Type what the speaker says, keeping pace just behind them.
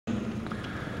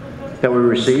that we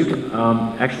received.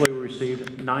 Actually, we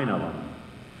received 9 of them.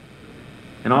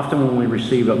 And often when we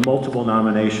receive multiple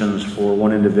nominations for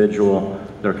one individual,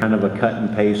 they're kind of a cut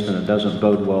and paste, and it doesn't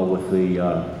bode well with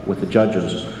the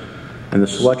judges and the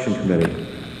selection committee.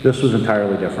 This was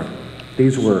entirely different.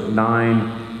 These were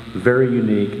 9 very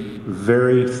unique,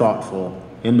 very thoughtful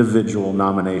individual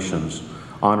nominations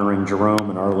honoring Jerome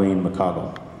and Arlene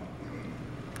McCoggle.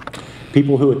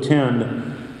 People who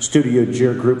attend Studio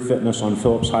Jear Group Fitness on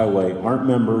Phillips Highway aren't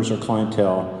members or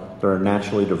clientele, they're a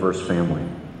naturally diverse family.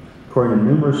 According to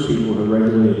numerous people who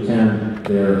regularly attend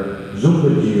their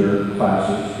Zumba Jear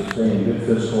classes to stay in good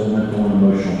physical, mental, and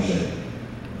emotional shape.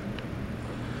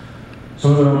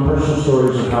 Some of their own personal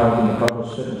stories of how the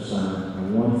McCoggles Fitness Center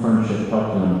and one friendship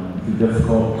helped them through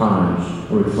difficult times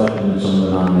were reflected in some of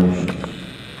the nominations.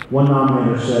 One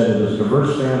nominator said it is a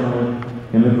diverse family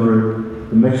in the group.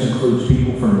 The mix includes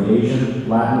people from the Asian,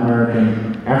 Latin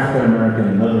American, African American,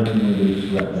 and other communities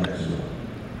throughout Jacksonville.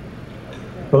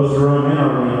 Both Jerome and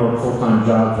Arlene work full-time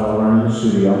jobs while running the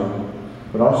studio,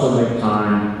 but also make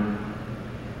time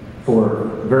for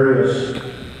various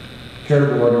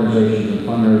charitable organizations and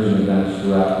fundraising events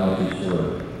throughout Northeast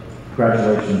Florida.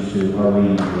 Congratulations to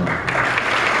Arlene and Jerome.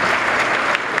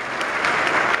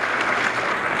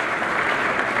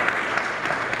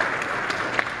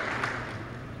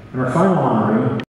 And our final honoree